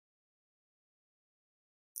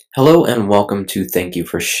Hello and welcome to Thank You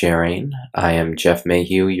for Sharing. I am Jeff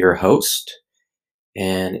Mayhew, your host,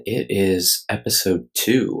 and it is episode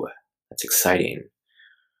 2. That's exciting.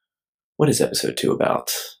 What is episode 2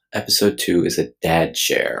 about? Episode 2 is a dad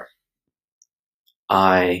share.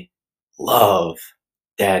 I love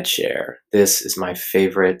dad share. This is my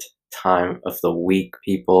favorite time of the week,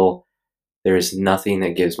 people. There is nothing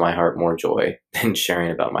that gives my heart more joy than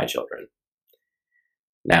sharing about my children.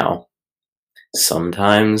 Now,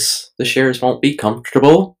 sometimes the shares won't be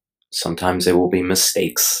comfortable. Sometimes they will be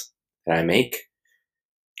mistakes that I make,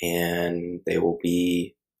 and they will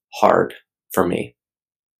be hard for me.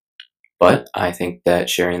 But I think that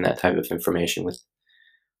sharing that type of information with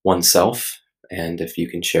oneself, and if you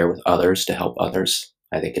can share with others to help others,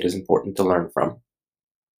 I think it is important to learn from.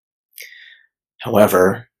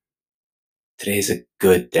 However, today's a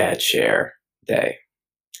good dad share day.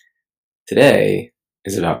 Today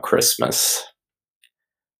is about Christmas.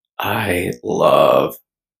 I love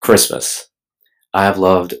Christmas. I have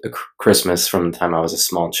loved Christmas from the time I was a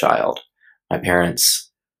small child. My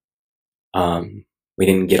parents, we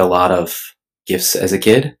didn't get a lot of gifts as a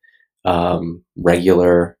kid.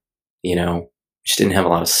 Regular, we just didn't have a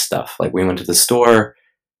lot of stuff. Like we went to the store,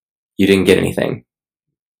 you didn't get anything.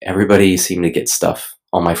 Everybody seemed to get stuff.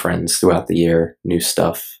 All my friends throughout the year, new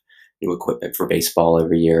stuff, new equipment for baseball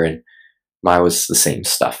every year, and mine was the same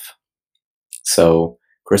stuff. So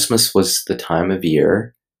Christmas was the time of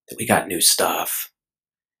year that we got new stuff.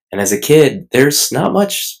 And as a kid, there's not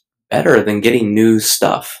much better than getting new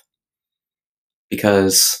stuff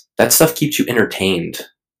because that stuff keeps you entertained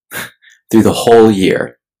through the whole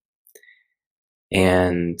year.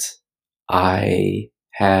 And I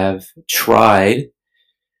have tried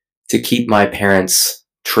to keep my parents'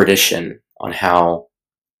 tradition on how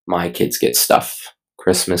my kids get stuff.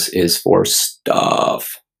 Christmas is for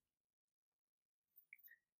stuff.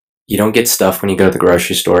 You don't get stuff when you go to the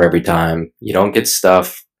grocery store every time. You don't get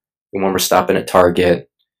stuff when we're stopping at Target.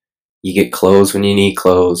 You get clothes when you need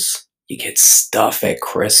clothes. You get stuff at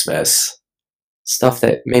Christmas. Stuff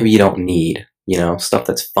that maybe you don't need, stuff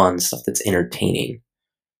that's fun, stuff that's entertaining.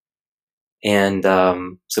 And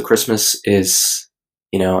so Christmas is,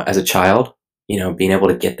 as a child, being able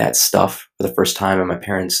to get that stuff for the first time. And my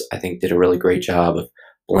parents, I think, did a really great job of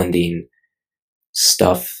blending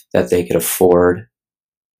stuff that they could afford,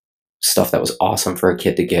 stuff that was awesome for a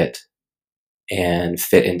kid to get, and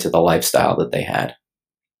fit into the lifestyle that they had.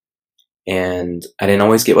 And I didn't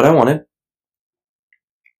always get what I wanted,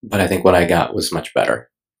 but I think what I got was much better.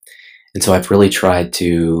 And so I've really tried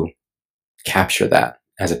to capture that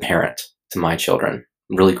as a parent to my children.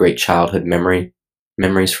 Really great childhood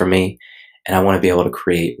memories for me, and I want to be able to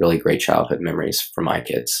create really great childhood memories for my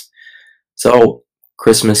kids. So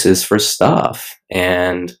Christmas is for stuff,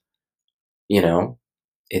 and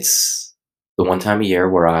it's the one time a year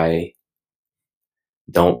where I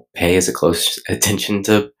don't pay as a close attention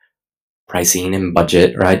to pricing and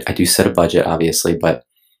budget, or I do set a budget, obviously, but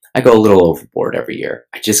I go a little overboard every year.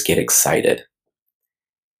 I just get excited.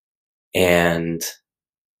 And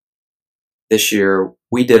this year,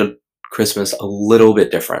 we did Christmas a little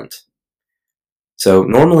bit different. So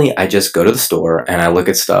normally I just go to the store and I look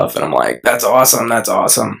at stuff and I'm like, that's awesome, that's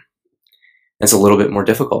awesome. It's a little bit more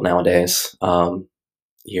difficult nowadays.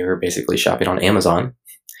 You're basically shopping on Amazon.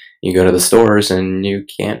 You go to the stores and you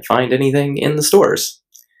can't find anything in the stores.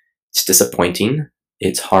 It's disappointing.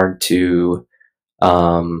 It's hard to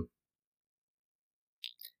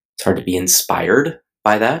be inspired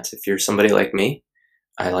by that. If you're somebody like me,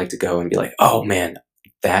 I like to go and be like, oh man,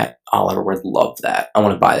 that Oliver would love that. I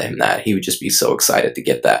want to buy him that. He would just be so excited to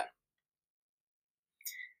get that.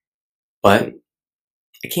 But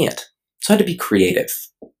I can't. So I had to be creative.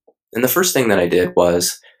 And the first thing that I did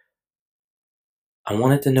was I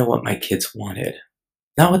wanted to know what my kids wanted.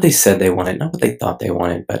 Not what they said they wanted, not what they thought they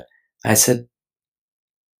wanted, but I said,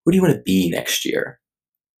 who do you want to be next year?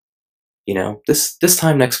 This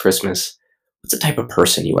time next Christmas, what's the type of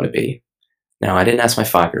person you want to be? Now, I didn't ask my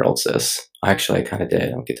 5-year-olds this. Actually, I kind of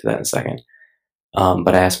did. I'll get to that in a second.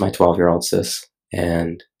 But I asked my 12-year-olds this,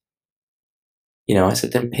 and, I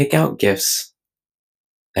said, then pick out gifts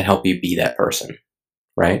that help you be that person,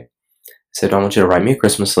 right? I said, I want you to write me a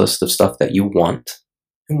Christmas list of stuff that you want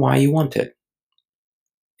and why you want it,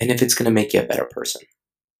 and if it's going to make you a better person.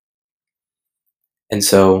 And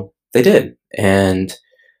so they did, and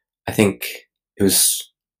I think it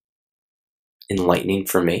was enlightening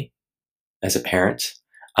for me as a parent.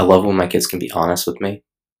 I love when my kids can be honest with me,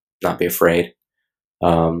 not be afraid.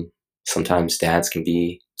 Sometimes dads can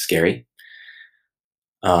be scary.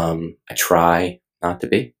 I try not to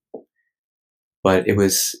be, but it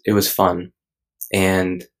was fun.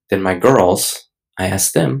 And then my girls, I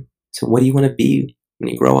asked them, so what do you want to be when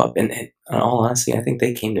you grow up? And in all honesty, I think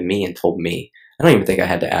they came to me and told me. I don't even think I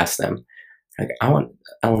had to ask them. Like, Eleanor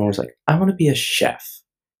was like, I want to be a chef.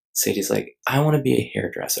 Sadie's like, I want to be a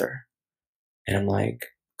hairdresser. And I'm like,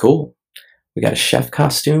 cool. We got a chef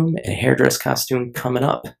costume and a hairdress costume coming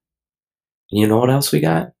up. And you know what else we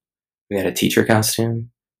got? We got a teacher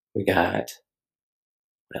costume. We got,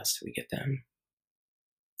 what else did we get them?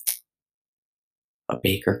 A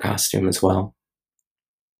baker costume as well.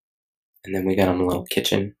 And then we got them a little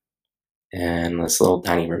kitchen and this little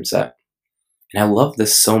dining room set. And I love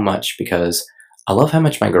this so much because I love how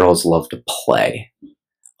much my girls love to play. I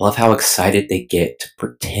love how excited they get to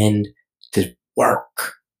pretend to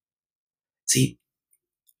work. See,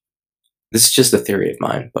 this is just a theory of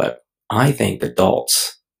mine, but I think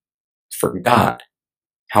adults forgot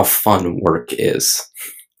how fun work is.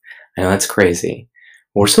 I know that's crazy.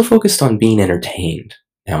 We're so focused on being entertained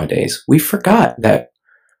nowadays. We forgot that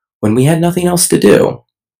when we had nothing else to do,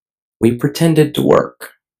 we pretended to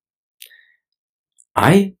work.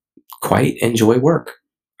 I quite enjoy work.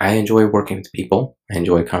 I enjoy working with people. I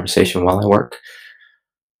enjoy conversation while I work.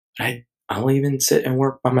 I'll even sit and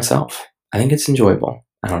work by myself. I think it's enjoyable.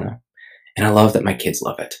 I don't know. And I love that my kids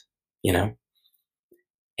love it, you know?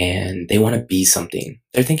 And they want to be something.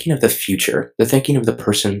 They're thinking of the future. They're thinking of the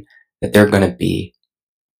person that they're going to be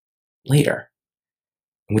later,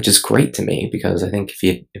 which is great to me because I think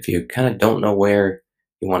if you kind of don't know where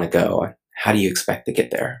you want to go, how do you expect to get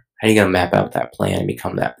there? How are you going to map out that plan and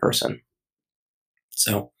become that person?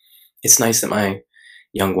 So it's nice that my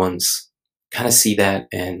young ones kind of see that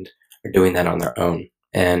and are doing that on their own.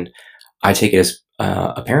 And I take it as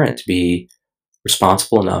a parent to be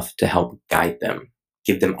responsible enough to help guide them,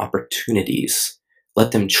 give them opportunities,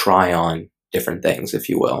 let them try on different things, if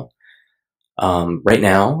you will. Right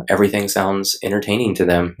now, everything sounds entertaining to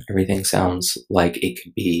them. Everything sounds like it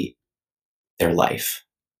could be their life.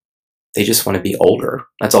 They just want to be older.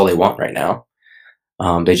 That's all they want right now.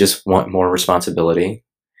 They just want more responsibility,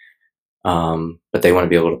 but they want to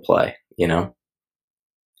be able to play, you know?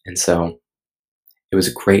 And so it was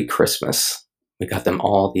a great Christmas. We got them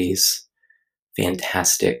all these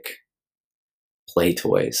fantastic play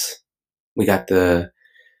toys. We got the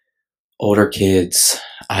older kids.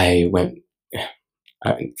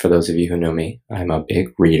 For those of you who know me, I'm a big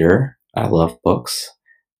reader. I love books.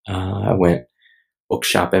 I went book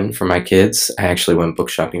shopping for my kids. I actually went book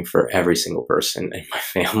shopping for every single person in my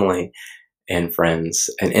family and friends,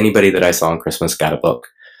 and anybody that I saw on Christmas got a book.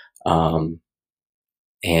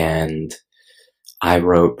 And I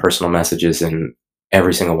wrote personal messages in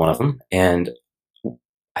every single one of them, and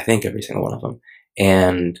I think every single one of them,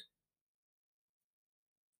 and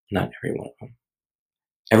not every one of them.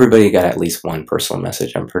 Everybody got at least one personal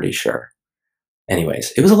message, I'm pretty sure.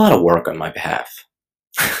 Anyways, it was a lot of work on my behalf.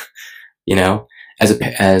 You know, as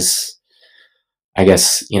I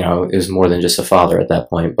guess, you know, it was more than just a father at that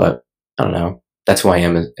point, but I don't know. That's who I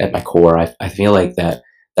am at my core. I feel like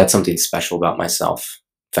that's something special about myself.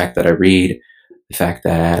 The fact that I read, the fact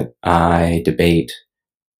that I debate,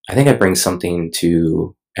 I think I bring something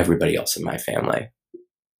to everybody else in my family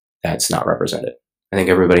that's not represented. I think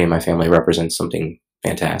everybody in my family represents something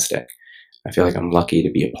fantastic. I feel like I'm lucky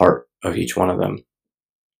to be a part of each one of them.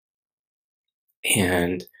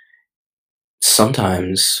 And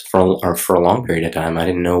sometimes for a long period of time, I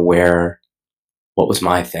didn't know what was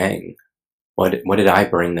my thing. What did I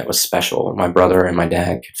bring that was special? My brother and my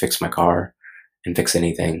dad could fix my car and fix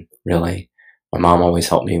anything, really. My mom always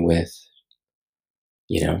helped me with,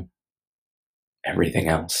 you know, everything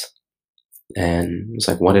else. And it's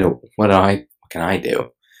like, what can I do?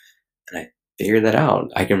 And I figured that out.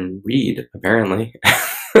 I can read, apparently.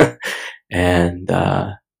 And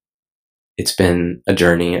it's been a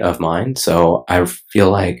journey of mine. So I feel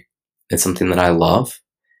like it's something that I love.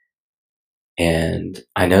 And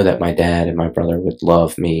I know that my dad and my brother would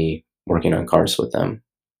love me working on cars with them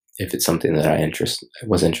if it's something that I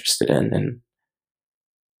was interested in. And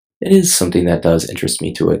it is something that does interest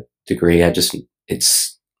me to a degree.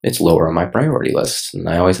 It's lower on my priority list, and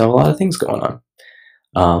I always have a lot of things going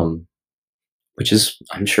on. Which is,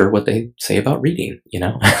 I'm sure, what they say about reading, you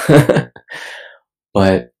know?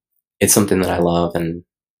 But it's something that I love, and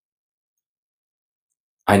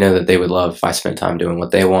I know that they would love if I spent time doing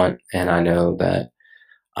what they want, and I know that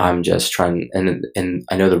I'm just trying, and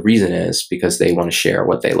I know the reason is because they want to share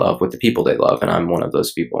what they love with the people they love, and I'm one of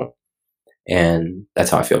those people. And that's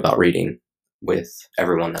how I feel about reading with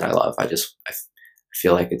everyone that I love. I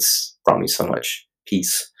feel like it's brought me so much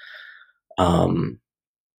peace. And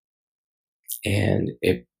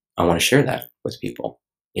I want to share that with people,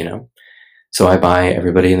 you know? So I buy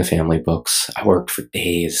everybody in the family books. I worked for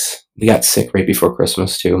days. We got sick right before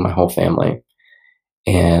Christmas too, my whole family.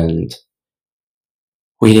 And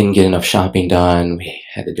we didn't get enough shopping done. We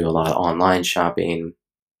had to do a lot of online shopping.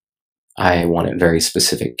 I wanted very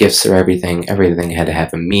specific gifts for everything. Everything had to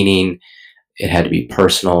have a meaning. It had to be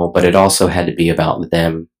personal, but it also had to be about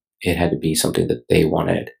them. It had to be something that they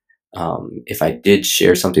wanted. If I did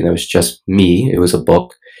share something that was just me, it was a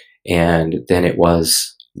book, and then it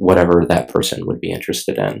was whatever that person would be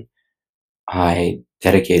interested in. I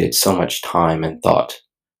dedicated so much time and thought.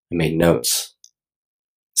 I made notes.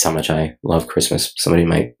 It's how much I love Christmas. Somebody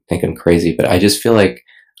might think I'm crazy, but I just feel like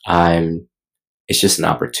I'm it's just an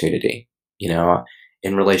opportunity. You know,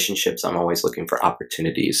 in relationships, I'm always looking for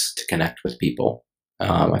opportunities to connect with people.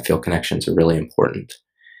 I feel connections are really important.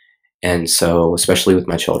 And so, especially with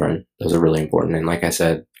my children, those are really important. And like I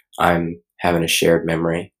said, I'm having a shared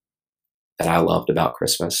memory that I loved about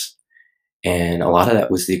Christmas. And a lot of that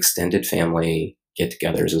was the extended family get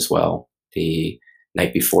togethers as well. The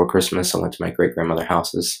night before Christmas, I went to my great grandmother's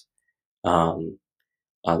houses. Um,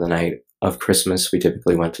 the night of Christmas, we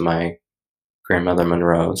typically went to my grandmother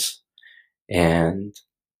Monroe's. And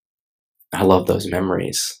I love those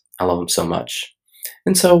memories. I love them so much.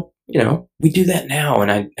 And so, we do that now.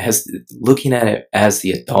 And as looking at it as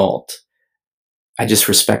the adult, I just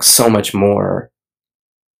respect so much more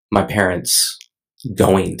my parents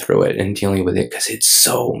going through it and dealing with it because it's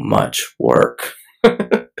so much work.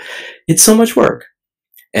 It's so much work.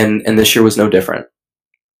 And this year was no different.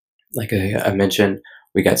 Like I mentioned,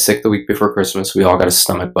 we got sick the week before Christmas. We all got a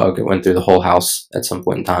stomach bug. It went through the whole house at some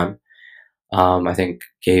point in time. I think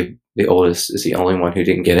Gabe, the oldest, is the only one who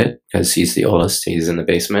didn't get it because he's the oldest. He's in the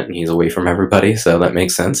basement and he's away from everybody, so that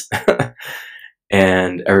makes sense.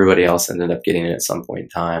 And everybody else ended up getting it at some point in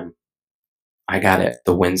time. I got it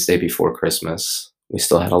the Wednesday before Christmas. We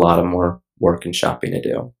still had a lot of more work and shopping to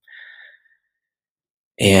do.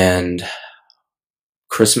 And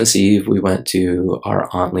Christmas Eve, we went to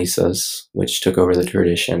our Aunt Lisa's, which took over the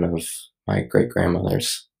tradition of my great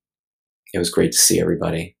grandmother's. It was great to see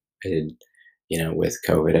everybody. With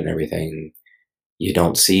COVID and everything, you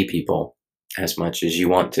don't see people as much as you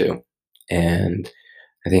want to. And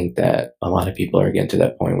I think that a lot of people are getting to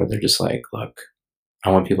that point where they're just like, look,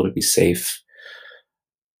 I want people to be safe,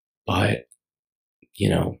 but,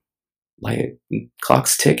 like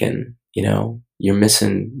clock's ticking, you're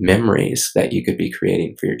missing memories that you could be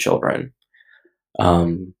creating for your children.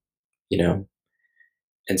 Um, you know,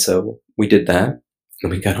 and so we did that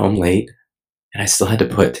and we got home late and I still had to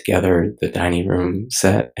put together the dining room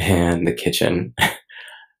set and the kitchen.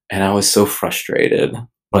 And I was so frustrated.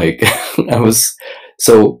 Like I was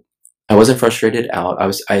so I wasn't frustrated out.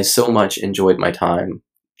 I so much enjoyed my time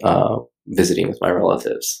visiting with my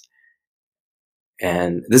relatives.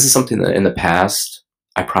 And this is something that in the past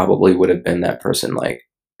I probably would have been that person like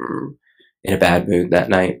in a bad mood that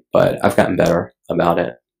night, but I've gotten better about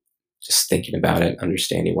it. Just thinking about it,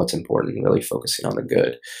 understanding what's important, really focusing on the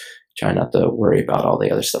good, trying not to worry about all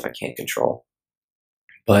the other stuff I can't control.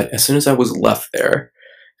 But as soon as I was left there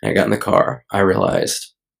and I got in the car, I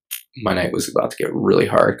realized my night was about to get really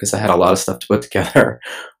hard because I had a lot of stuff to put together.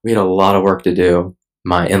 We had a lot of work to do.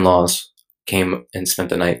 My in-laws came and spent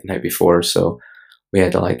the night before, so we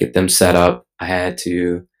had to like get them set up. I had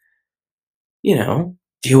to,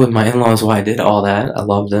 deal with my in-laws while I did all that. I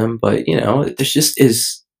love them, but there's just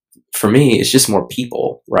is for me, it's just more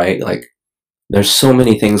people, right? Like there's so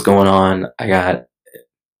many things going on. I got,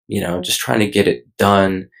 just trying to get it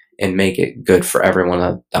done and make it good for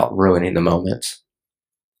everyone without ruining the moment.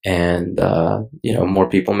 And more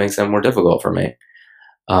people makes that more difficult for me.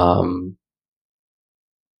 But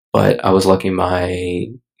I was lucky. My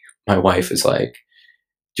wife is like,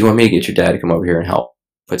 "Do you want me to get your dad to come over here and help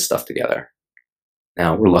put stuff together?"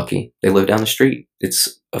 Now we're lucky; they live down the street.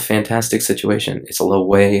 It's a fantastic situation. It's a low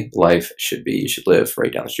way life should be. You should live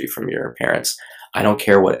right down the street from your parents. I don't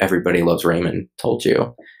care what everybody loves Raymond told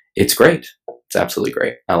you. It's great. It's absolutely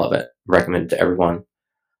great. I love it. Recommend it to everyone.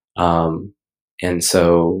 And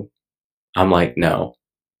so I'm like, no.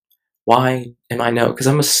 Why am I no? Because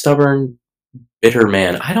I'm a stubborn, bitter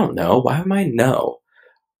man. I don't know. Why am I no?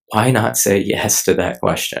 Why not say yes to that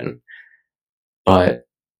question? But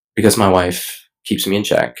because my wife keeps me in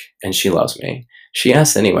check and she loves me, she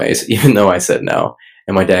asked anyways, even though I said no.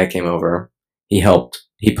 And my dad came over. He helped.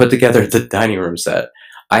 He put together the dining room set.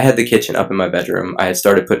 I had the kitchen up in my bedroom. I had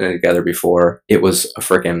started putting it together before. It was a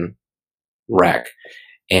freaking wreck.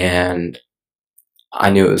 And I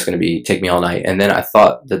knew it was going to take me all night. And then I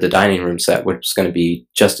thought that the dining room set was going to be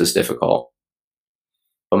just as difficult.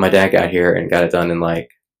 But my dad got here and got it done in like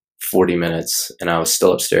 40 minutes, and I was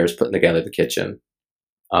still upstairs putting together the kitchen.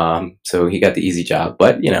 So he got the easy job,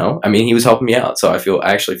 but I mean, he was helping me out, so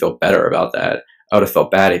I actually feel better about that. I would have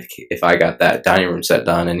felt bad if I got that dining room set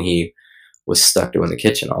done and he was stuck doing the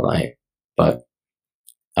kitchen all night. But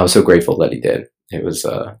I was so grateful that he did. It's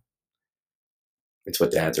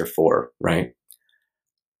what dads are for, right?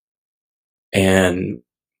 And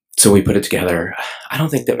so we put it together. I don't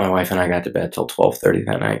think that my wife and I got to bed till 12:30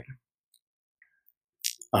 that night.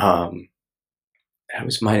 That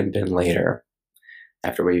might have been later,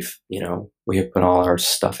 after we had put all our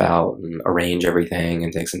stuff out and arrange everything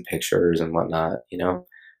and take some pictures and whatnot.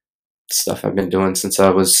 Stuff I've been doing since I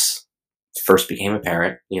was first became a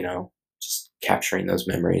parent. Just capturing those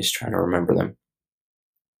memories, trying to remember them.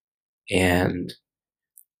 And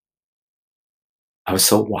I was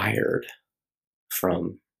so wired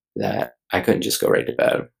from that, I couldn't just go right to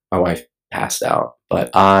bed. My wife passed out,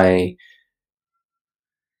 but I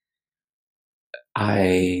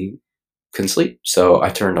couldn't sleep. So I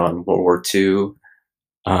turned on World War II,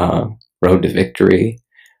 Road to Victory.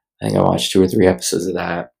 I think I watched 2 or 3 episodes of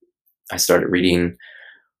that. I started reading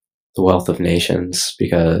The Wealth of Nations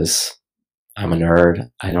because I'm a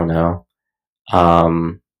nerd. I don't know.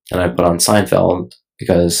 And I put on Seinfeld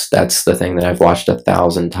because that's the thing that I've watched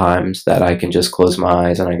 1,000 times, that I can just close my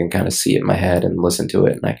eyes and I can kind of see it in my head and listen to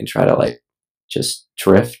it, and I can try to just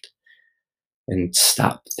drift and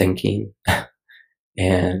stop thinking.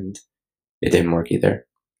 And it didn't work either.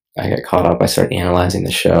 I got caught up. I started analyzing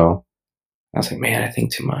the show. I was like, man, I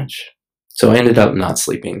think too much. So I ended up not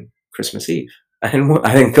sleeping Christmas Eve. I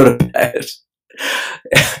didn't go to bed.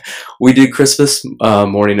 We did Christmas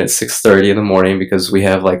morning at 6:30 in the morning because we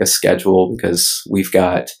have a schedule, because we've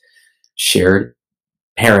got shared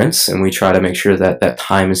parents and we try to make sure that that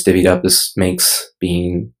time is divvied up. This makes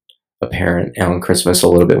being a parent on Christmas a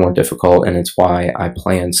little bit more difficult, and it's why I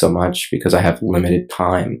plan so much, because I have limited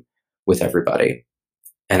time with everybody.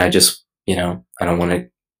 And I just, I don't want to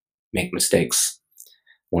make mistakes. I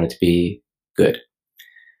want it to be good. I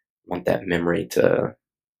want that memory to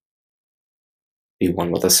be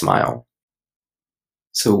one with a smile.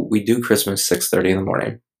 So we do Christmas 6:30 in the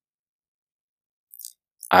morning.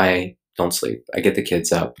 I don't sleep. I get the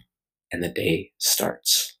kids up and the day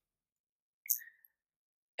starts.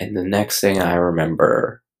 And the next thing I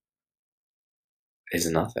remember is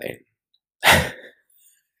nothing.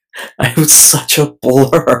 I was such a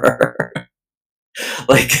blur.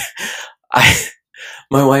 like I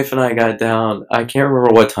my wife and I got down. I can't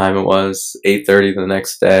remember what time it was, 8:30 the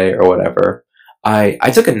next day or whatever. I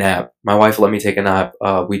took a nap. My wife let me take a nap.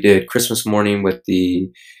 We did Christmas morning with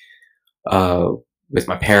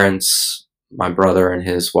my parents, my brother and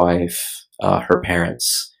his wife, her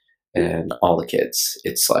parents, and all the kids.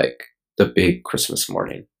 It's like the big Christmas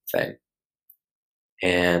morning thing.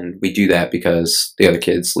 And we do that because the other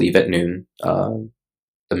kids leave at noon. The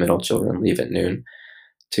middle children leave at noon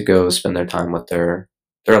to go spend their time with their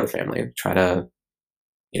other family. Try to,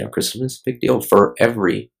 Christmas is a big deal for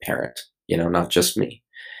every parent, not just me.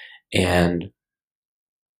 And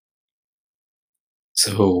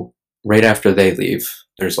so right after they leave,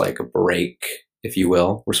 there's a break, if you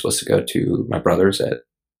will. We're supposed to go to my brother's at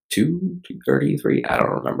 2:33. I don't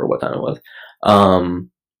remember what time it was.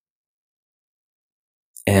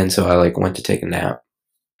 And so I went to take a nap.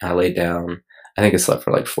 I laid down. I think I slept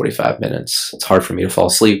for 45 minutes. It's hard for me to fall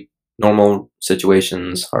asleep. Normal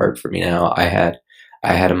situations, hard for me now. I had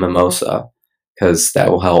a mimosa because that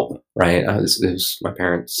will help, right? It was my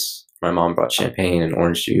parents. My mom brought champagne and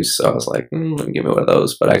orange juice, so I was like, let me give me one of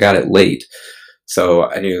those. But I got it late, so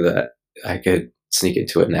I knew that I could sneak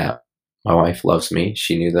into a nap. My wife loves me.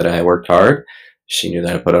 She knew that I worked hard. She knew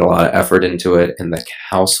that I put a lot of effort into it, and the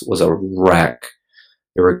house was a wreck.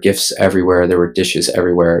 There were gifts everywhere. There were dishes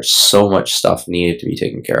everywhere. So much stuff needed to be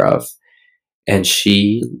taken care of. And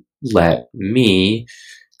she let me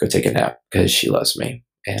go take a nap because she loves me.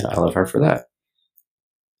 And I love her for that.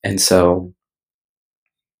 And so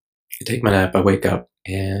I take my nap. I wake up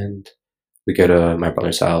and we go to my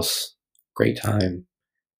brother's house. Great time.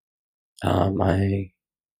 My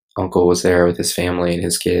uncle was there with his family and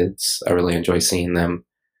his kids. I really enjoy seeing them.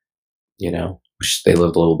 Wish they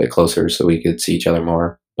lived a little bit closer so we could see each other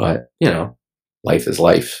more. But, life is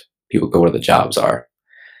life. People go where the jobs are.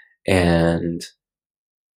 But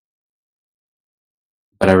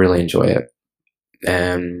I really enjoy it.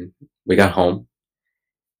 And we got home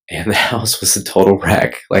and the house was a total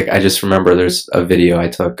wreck. I just remember there's a video I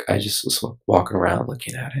took. I just was walking around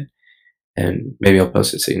looking at it. And maybe I'll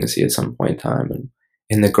post it so you can see it at some point in time.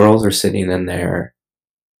 And the girls are sitting in their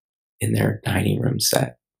dining room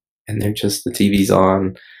set. And they're just, the TV's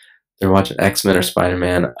on. they're watching X-Men or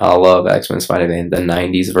Spider-Man. I love X-Men, Spider-Man, the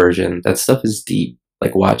 90s version. That stuff is deep.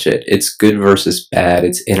 Like, watch it. It's good versus bad.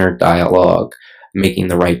 It's inner dialogue, making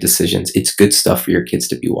the right decisions. It's good stuff for your kids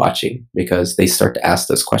to be watching because they start to ask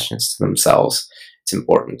those questions to themselves. It's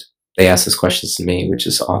important. They ask those questions to me, which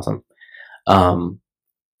is awesome.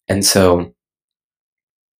 And so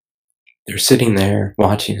they're sitting there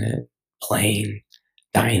watching it, playing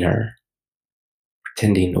diner,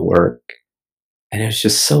 pretending to work. And it was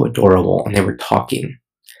just so adorable. And they were talking,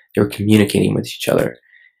 they were communicating with each other.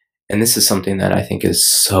 And this is something that I think is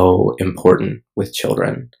so important with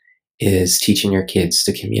children, is teaching your kids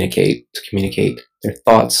to communicate their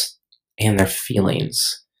thoughts and their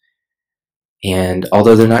feelings. And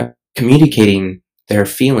although they're not communicating their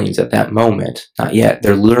feelings at that moment, not yet,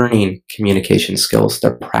 they're learning communication skills.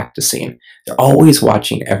 They're practicing. They're always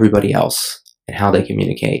watching everybody else and how they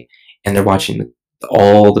communicate. And they're watching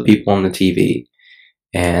all the people on the TV.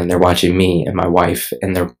 And they're watching me and my wife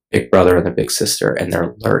and their big brother and their big sister, and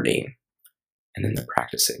they're learning. And then they're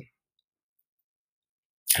practicing.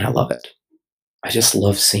 And I love it. I just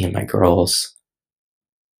love seeing my girls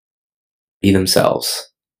be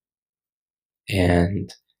themselves.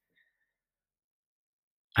 And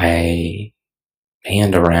I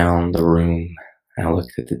panned around the room and I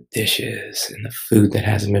looked at the dishes and the food that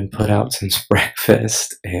hasn't been put out since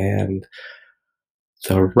breakfast and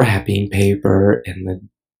the wrapping paper and the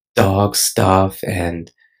dog stuff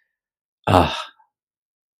and then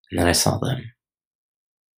I saw them.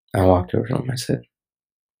 I walked over to them. I said,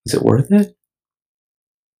 "Is it worth it?"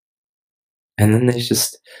 And then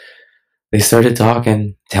they started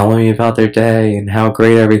talking, telling me about their day and how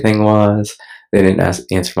great everything was. They didn't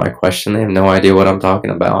answer my question. They have no idea what I'm talking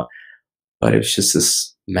about. But it was just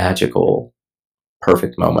this magical,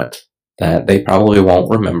 perfect moment that they probably won't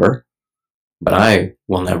remember, but I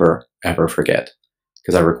will never, ever forget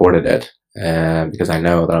because I recorded it. And because I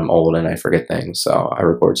know that I'm old and I forget things, so I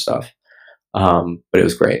record stuff. But it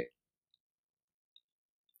was great.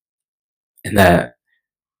 And that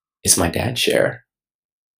is my dad share.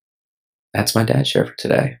 That's my dad share for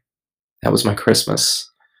today. That was my Christmas.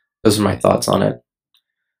 Those are my thoughts on it.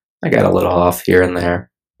 I got a little off here and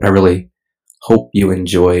there, but I really hope you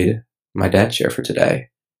enjoyed my dad share for today.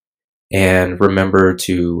 And remember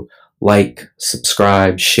to like,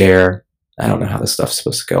 subscribe, share. I don't know how this stuff's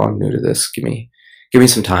supposed to go. I'm new to this. Give me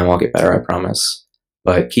some time. I'll get better, I promise.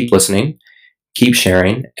 But keep listening, keep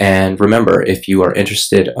sharing, and remember, if you are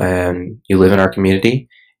interested and you live in our community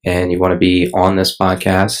and you want to be on this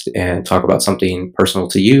podcast and talk about something personal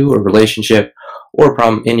to you, a relationship, or a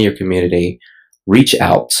problem in your community, reach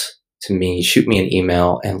out to me, shoot me an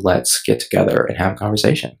email, and let's get together and have a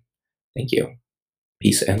conversation. Thank you.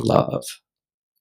 Peace and love.